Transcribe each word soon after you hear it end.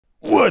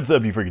What's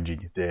up, you freaking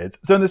genius dads?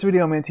 So in this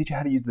video, I'm going to teach you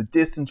how to use the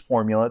distance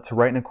formula to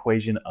write an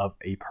equation of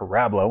a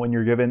parabola when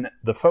you're given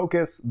the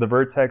focus, the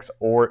vertex,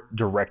 or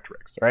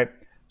directrix, right?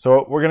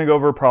 So we're going to go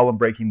over a problem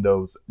breaking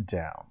those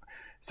down.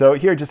 So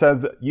here it just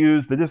says,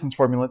 use the distance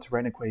formula to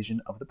write an equation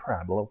of the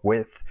parabola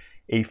with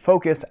a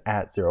focus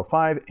at 0,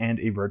 5 and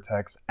a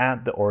vertex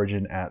at the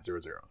origin at 0,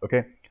 0,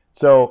 okay?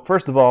 So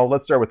first of all,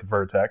 let's start with the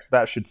vertex.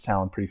 That should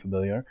sound pretty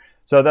familiar.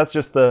 So that's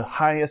just the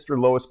highest or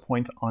lowest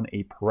point on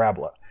a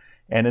parabola.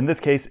 And in this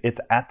case, it's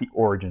at the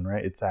origin,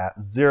 right? It's at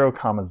 0,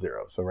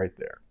 0, so right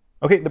there.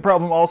 Okay, the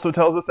problem also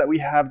tells us that we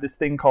have this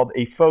thing called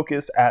a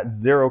focus at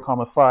 0,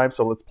 5,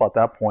 so let's plot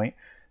that point.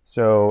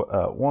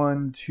 So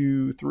 1,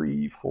 2,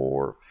 3,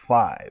 4,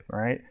 5,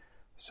 right?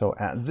 So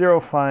at 0,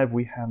 5,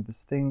 we have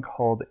this thing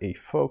called a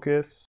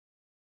focus.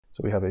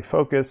 So we have a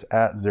focus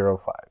at 0,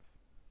 5.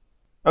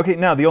 Okay,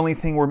 now the only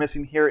thing we're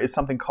missing here is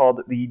something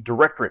called the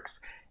directrix,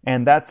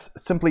 and that's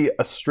simply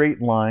a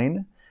straight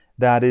line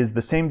that is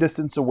the same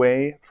distance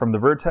away from the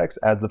vertex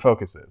as the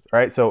focus is, all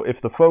right? So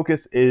if the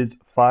focus is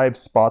 5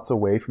 spots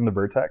away from the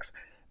vertex,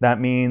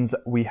 that means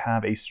we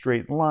have a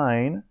straight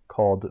line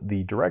called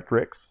the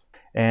directrix,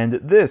 and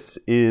this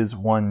is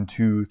 1,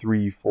 2,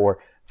 3, 4,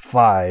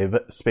 5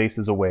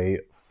 spaces away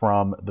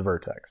from the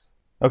vertex.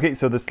 Okay,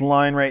 so this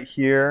line right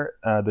here,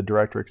 the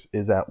directrix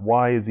is at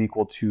y is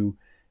equal to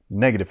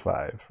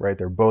 -5, right?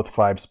 They're both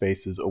 5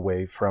 spaces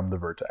away from the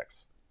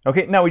vertex.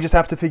 Okay, now we just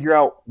have to figure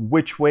out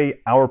which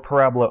way our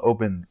parabola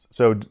opens.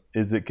 So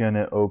is it going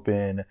to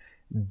open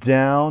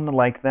down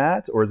like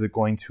that, or is it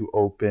going to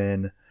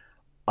open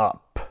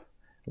up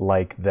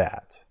like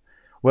that?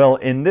 Well,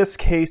 in this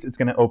case, it's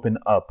going to open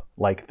up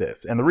like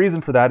this. And the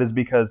reason for that is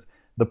because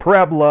the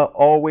parabola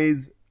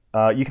always,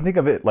 you can think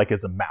of it like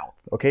as a mouth,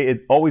 okay?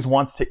 It always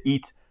wants to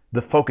eat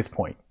the focus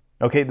point,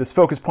 okay? This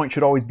focus point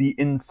should always be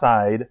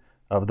inside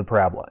of the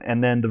parabola.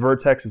 And then the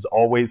vertex is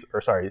always,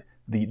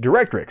 the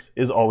directrix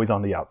is always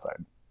on the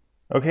outside.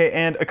 Okay,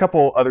 and a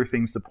couple other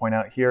things to point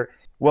out here.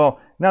 Well,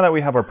 now that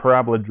we have our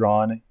parabola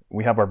drawn,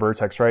 we have our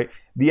vertex, right?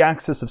 The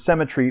axis of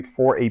symmetry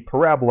for a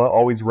parabola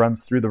always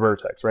runs through the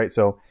vertex, right?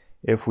 So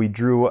if we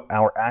drew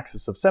our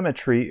axis of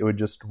symmetry, it would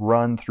just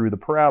run through the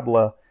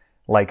parabola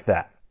like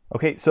that.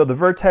 Okay, so the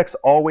vertex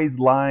always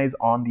lies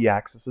on the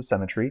axis of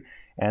symmetry,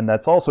 and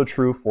that's also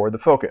true for the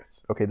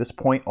focus. Okay, this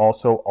point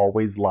also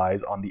always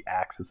lies on the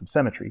axis of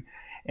symmetry.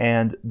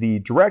 And the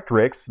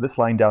directrix, this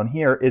line down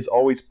here, is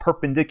always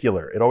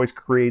perpendicular. It always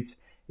creates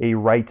a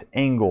right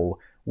angle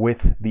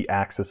with the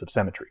axis of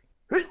symmetry.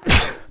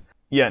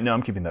 Yeah, no,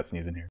 I'm keeping that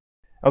sneeze in here.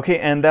 Okay,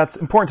 and that's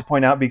important to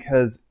point out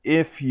because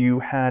if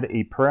you had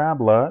a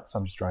parabola, so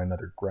I'm just drawing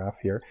another graph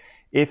here.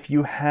 If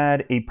you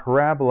had a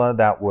parabola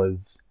that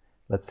was,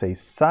 let's say,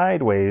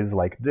 sideways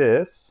like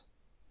this,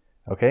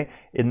 okay,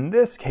 in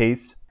this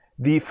case,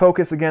 the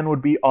focus again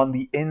would be on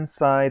the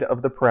inside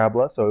of the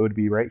parabola, so it would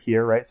be right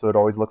here, right? So it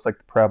always looks like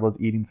the parabola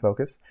is eating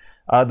focus.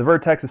 The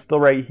vertex is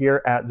still right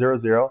here at 0,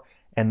 0,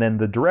 and then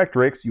the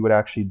directrix you would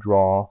actually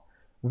draw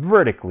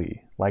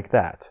vertically like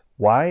that.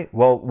 Why?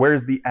 Well,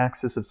 where's the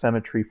axis of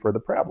symmetry for the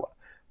parabola?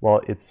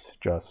 Well, it's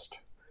just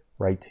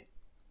right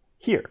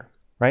here,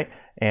 right?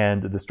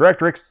 And this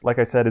directrix, like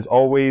I said, is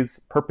always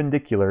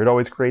perpendicular. It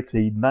always creates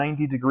a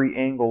 90-degree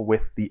angle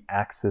with the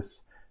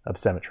axis of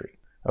symmetry.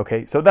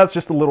 Okay, so that's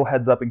just a little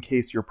heads up in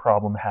case your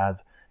problem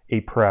has a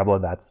parabola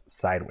that's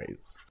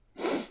sideways.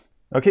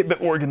 Okay,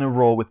 but we're gonna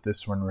roll with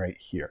this one right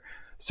here.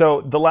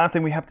 So the last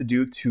thing we have to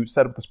do to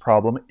set up this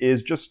problem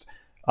is just,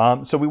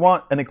 so we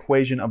want an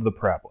equation of the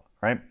parabola,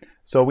 right?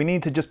 So we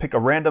need to just pick a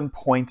random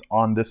point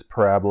on this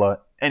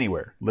parabola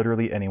anywhere,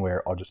 literally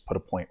anywhere. I'll just put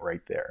a point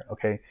right there,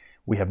 okay?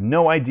 We have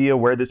no idea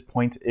where this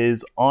point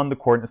is on the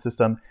coordinate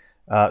system,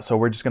 so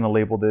we're just gonna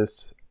label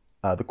this,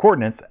 the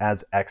coordinates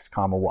as x,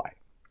 y.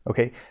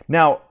 Okay,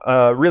 now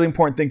a really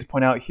important thing to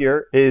point out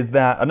here is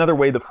that another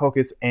way the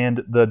focus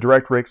and the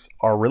directrix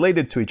are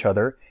related to each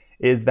other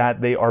is that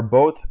they are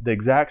both the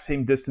exact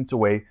same distance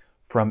away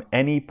from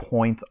any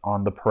point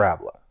on the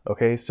parabola.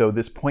 Okay, so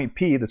this point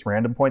P, this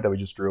random point that we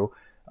just drew,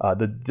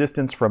 the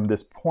distance from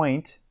this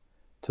point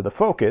to the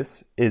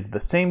focus is the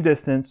same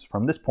distance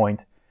from this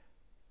point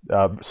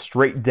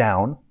straight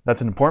down.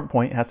 That's an important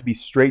point. It has to be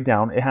straight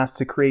down. It has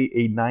to create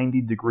a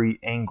 90-degree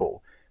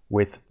angle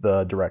with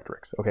the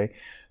directrix, okay?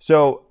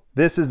 So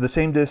this is the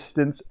same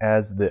distance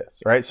as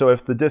this, right? So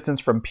if the distance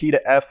from P to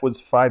F was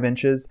 5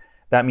 inches,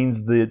 that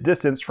means the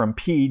distance from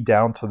P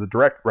down to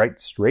the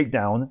straight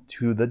down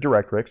to the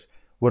directrix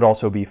would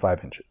also be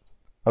 5 inches.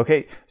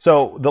 Okay,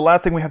 so the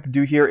last thing we have to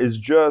do here is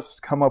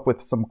just come up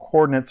with some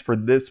coordinates for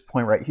this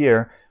point right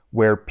here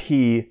where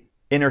P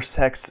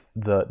intersects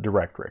the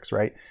directrix,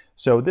 right?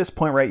 So this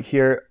point right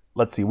here,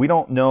 let's see, we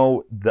don't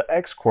know the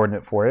x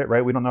coordinate for it,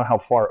 right? We don't know how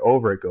far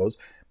over it goes,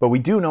 but we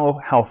do know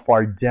how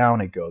far down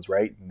it goes,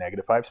 right?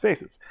 -5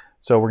 spaces.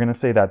 So we're gonna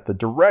say that the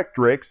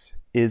directrix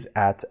is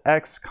at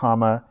x,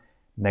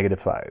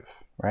 -5,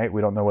 right?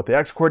 We don't know what the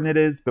x coordinate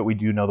is, but we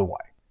do know the y.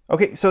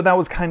 Okay, so that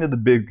was kind of the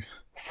big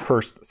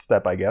first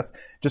step, I guess.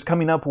 Just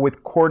coming up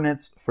with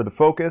coordinates for the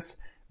focus,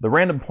 the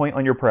random point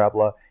on your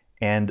parabola,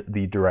 and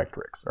the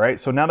directrix. All right,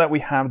 so now that we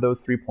have those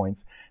 3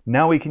 points,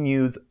 now we can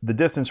use the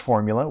distance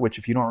formula, which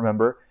if you don't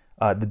remember,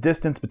 the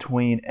distance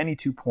between any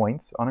 2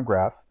 points on a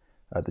graph,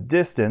 the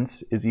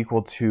distance is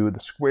equal to the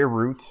square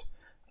root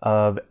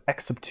of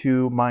x sub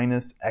 2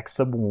 minus x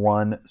sub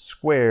 1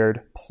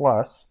 squared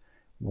plus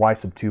y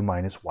sub 2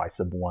 minus y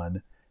sub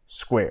 1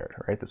 squared.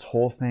 All right, this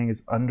whole thing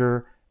is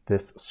under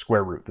this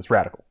square root, this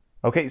radical.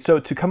 Okay, so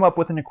to come up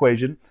with an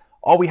equation,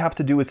 all we have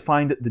to do is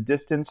find the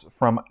distance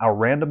from our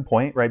random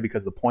point, right?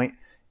 Because the point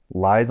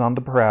lies on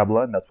the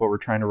parabola, and that's what we're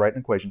trying to write an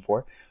equation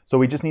for. So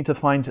we just need to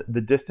find the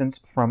distance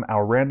from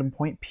our random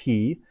point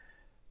P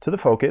to the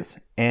focus,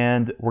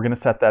 and we're going to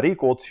set that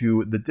equal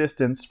to the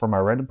distance from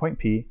our random point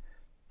P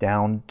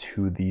down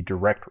to the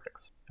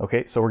directrix.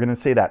 Okay, so we're going to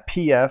say that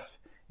PF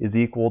is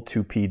equal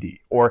to PD,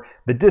 or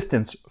the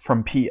distance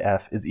from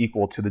PF is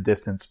equal to the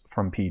distance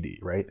from PD,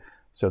 right?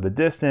 So the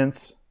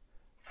distance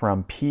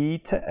from P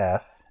to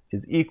F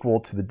is equal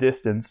to the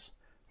distance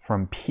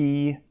from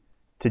P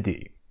to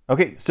D.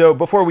 Okay, so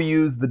before we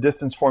use the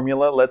distance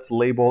formula, let's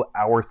label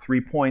our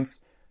 3 points,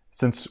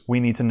 since we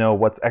need to know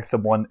what's x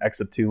sub 1, x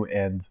sub 2,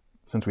 and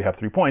since we have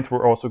 3 points,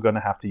 we're also going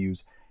to have to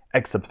use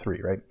x sub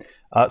 3, right?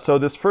 So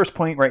this first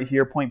point right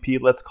here, point P,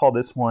 let's call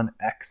this one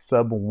x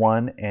sub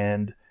 1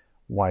 and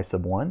y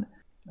sub 1.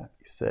 I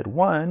said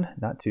 1,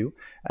 not 2.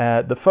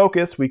 The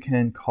focus, we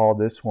can call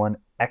this one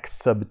x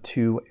sub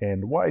 2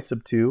 and y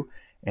sub 2.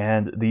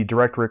 And the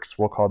directrix,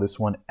 we'll call this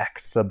one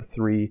x sub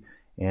 3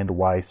 and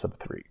y sub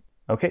 3.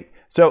 Okay,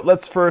 so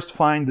let's first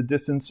find the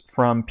distance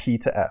from P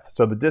to F.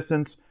 So the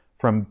distance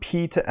from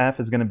P to F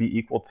is going to be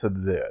equal to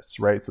this,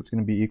 right? So it's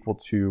going to be equal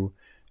to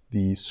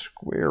the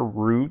square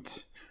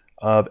root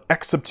of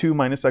x sub 2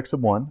 minus x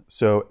sub 1.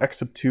 So x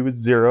sub 2 is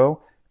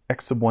 0,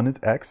 x sub 1 is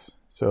x.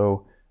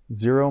 So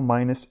 0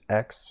 minus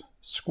x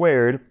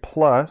squared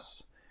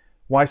plus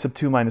y sub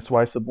 2 minus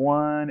y sub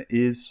 1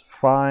 is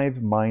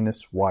 5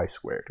 minus y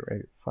squared,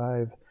 right?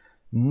 5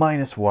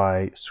 minus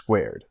y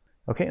squared.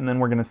 Okay, and then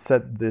we're going to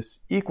set this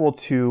equal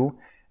to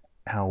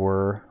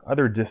our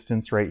other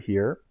distance right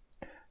here.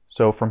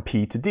 So from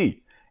P to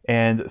D.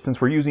 And since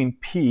we're using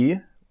P,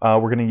 we're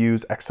going to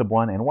use x sub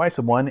 1 and y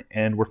sub 1,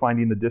 and we're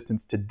finding the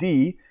distance to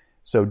D.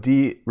 So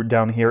D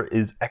down here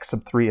is x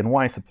sub 3 and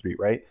y sub 3,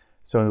 right?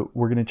 So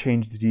we're going to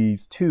change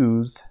these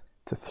 2's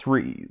to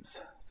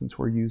 3's since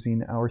we're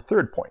using our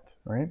third point,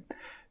 right?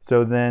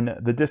 So then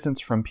the distance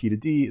from P to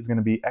D is going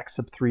to be x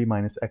sub 3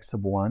 minus x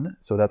sub 1.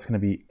 So that's going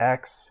to be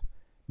x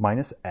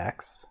minus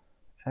x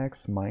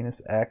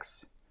minus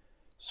x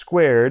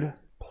squared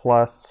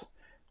plus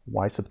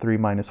y sub 3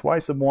 minus y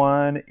sub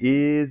 1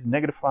 is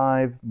negative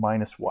 5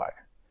 minus y,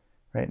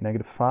 right?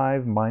 Negative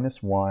 5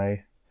 minus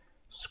y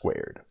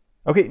squared.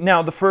 Okay,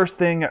 now the first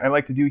thing I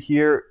like to do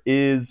here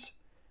is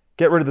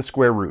get rid of the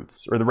square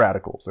roots, or the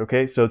radicals,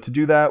 okay? So to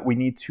do that, we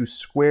need to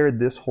square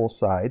this whole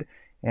side.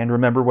 And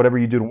remember, whatever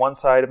you do to one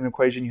side of an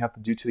equation, you have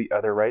to do to the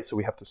other, right? So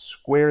we have to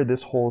square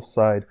this whole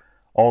side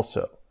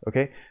also,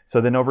 okay?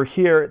 So then over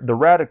here, the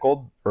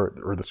radical,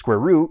 or the square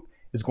root,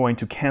 is going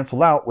to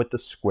cancel out with the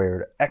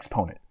squared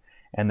exponent.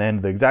 And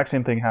then the exact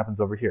same thing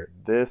happens over here.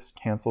 This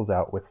cancels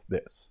out with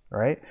this, all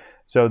right?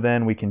 So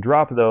then we can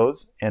drop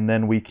those, and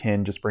then we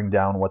can just bring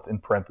down what's in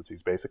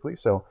parentheses, basically.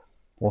 So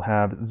we'll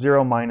have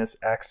 0 minus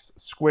x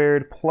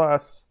squared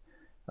plus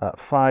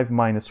 5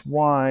 minus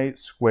y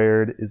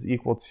squared is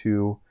equal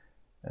to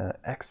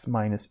x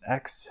minus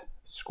x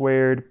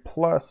squared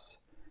plus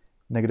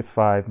negative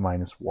 5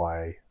 minus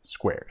y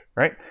squared,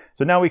 right?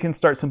 So now we can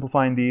start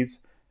simplifying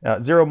these.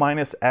 0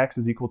 minus x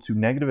is equal to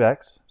negative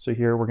x. So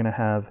here we're going to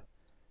have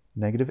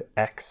negative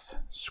x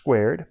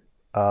squared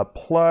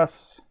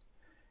plus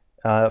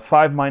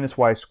 5 minus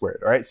y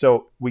squared, all right?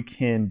 So we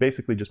can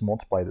basically just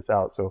multiply this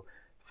out. So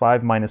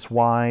 5 minus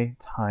y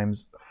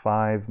times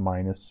 5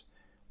 minus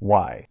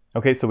y.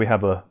 Okay, so we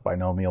have a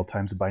binomial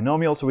times a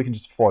binomial, so we can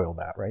just FOIL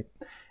that, right?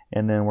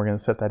 And then we're going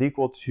to set that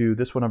equal to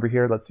this one over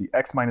here. Let's see,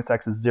 x minus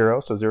x is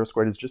 0, so 0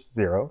 squared is just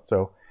 0,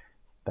 so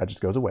that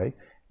just goes away.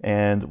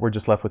 And we're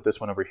just left with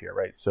this one over here,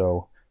 right?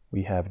 So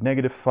we have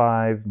negative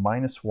 5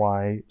 minus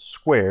y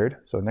squared,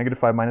 so negative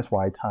 5 minus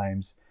y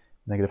times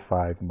negative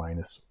 5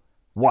 minus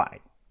y.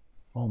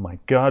 Oh my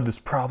god, this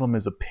problem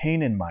is a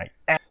pain in my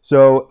ass.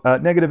 So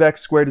negative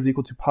x squared is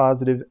equal to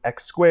positive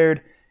x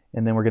squared,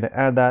 and then we're going to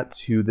add that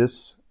to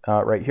this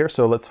right here.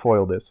 So let's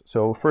FOIL this.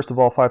 So first of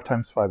all, 5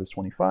 times 5 is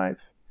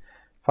 25.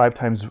 5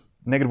 times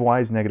negative y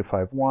is negative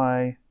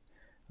 5y,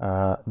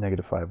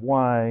 negative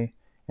 5y,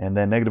 and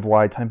then negative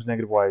y times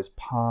negative y is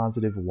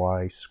positive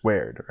y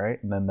squared,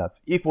 right? And then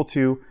that's equal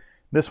to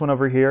this one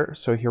over here.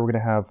 So here we're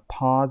going to have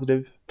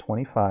positive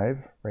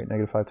 25, right?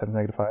 Negative 5 times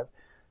negative 5.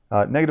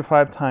 Negative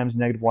 5 times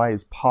negative y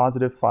is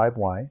positive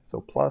 5y,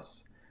 so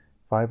plus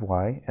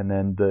 5y, and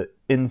then the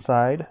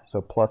inside,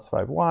 so plus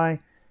 5y,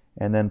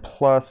 and then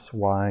plus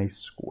y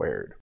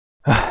squared.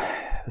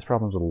 This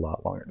problem's a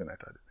lot longer than I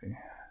thought it'd be.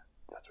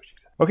 That's what she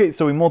said. Okay,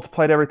 so we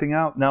multiplied everything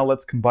out. Now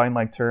let's combine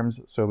like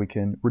terms so we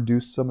can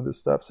reduce some of this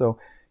stuff. So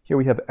here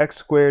we have x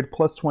squared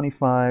plus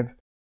 25,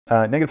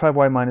 negative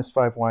 5y minus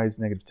 5y is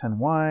negative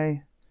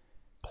 10y,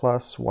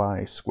 plus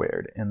y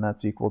squared, and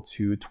that's equal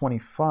to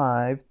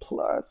 25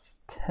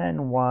 plus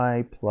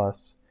 10y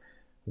plus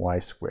y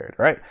squared.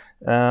 All right,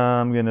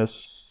 I'm going to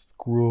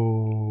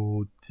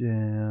scroll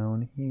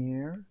down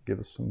here, give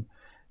us some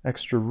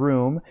extra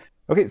room.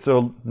 Okay,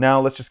 so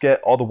now let's just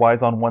get all the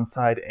y's on one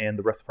side and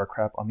the rest of our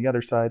crap on the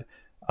other side.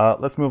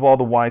 Let's move all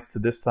the y's to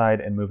this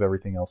side and move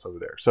everything else over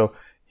there. So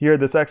here,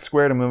 this x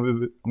squared, I'm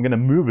going to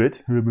move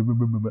it. I'm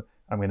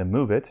going to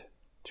move it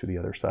to the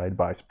other side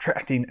by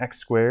subtracting x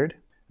squared.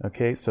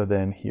 Okay, so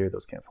then here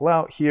those cancel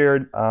out.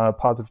 Here,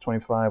 positive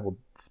 25 will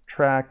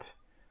subtract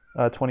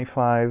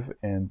 25,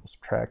 and we'll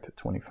subtract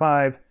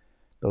 25.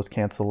 Those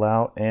cancel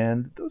out,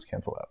 and those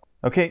cancel out.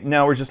 Okay,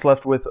 now we're just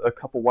left with a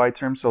couple y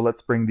terms, so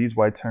let's bring these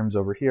y terms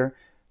over here.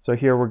 So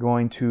here we're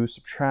going to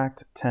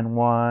subtract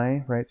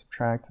 10y, right?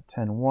 Subtract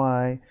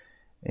 10y,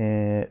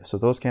 and so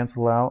those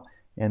cancel out.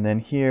 And then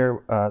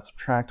here,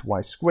 subtract y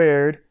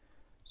squared.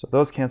 So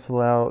those cancel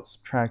out,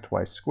 subtract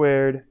y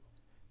squared,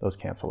 those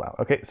cancel out.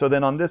 Okay, so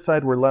then on this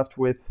side, we're left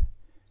with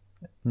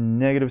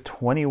negative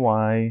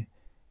 20y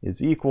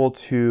is equal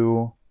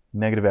to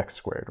negative x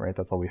squared, right?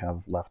 That's all we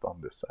have left on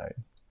this side.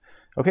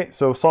 Okay,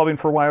 so solving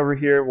for y over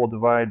here, we'll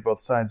divide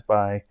both sides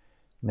by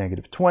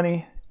negative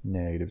 20,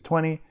 negative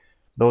 20.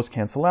 Those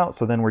cancel out,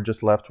 so then we're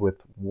just left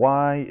with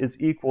y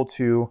is equal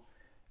to,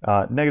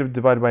 negative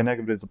divided by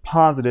negative is a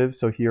positive,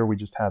 so here we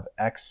just have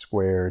x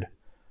squared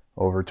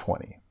over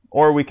 20.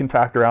 Or we can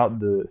factor out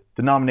the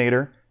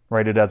denominator,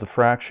 write it as a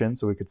fraction,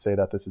 so we could say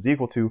that this is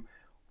equal to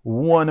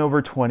 1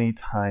 over 20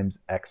 times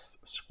x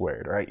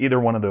squared, right? Either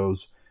one of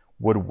those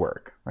would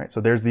work, right? So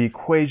there's the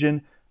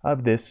equation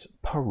of this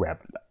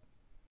parabola.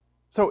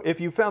 So if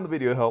you found the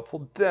video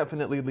helpful,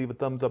 definitely leave a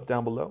thumbs up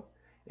down below.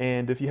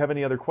 And if you have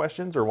any other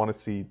questions or want to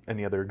see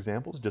any other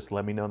examples, just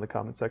let me know in the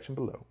comment section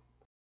below.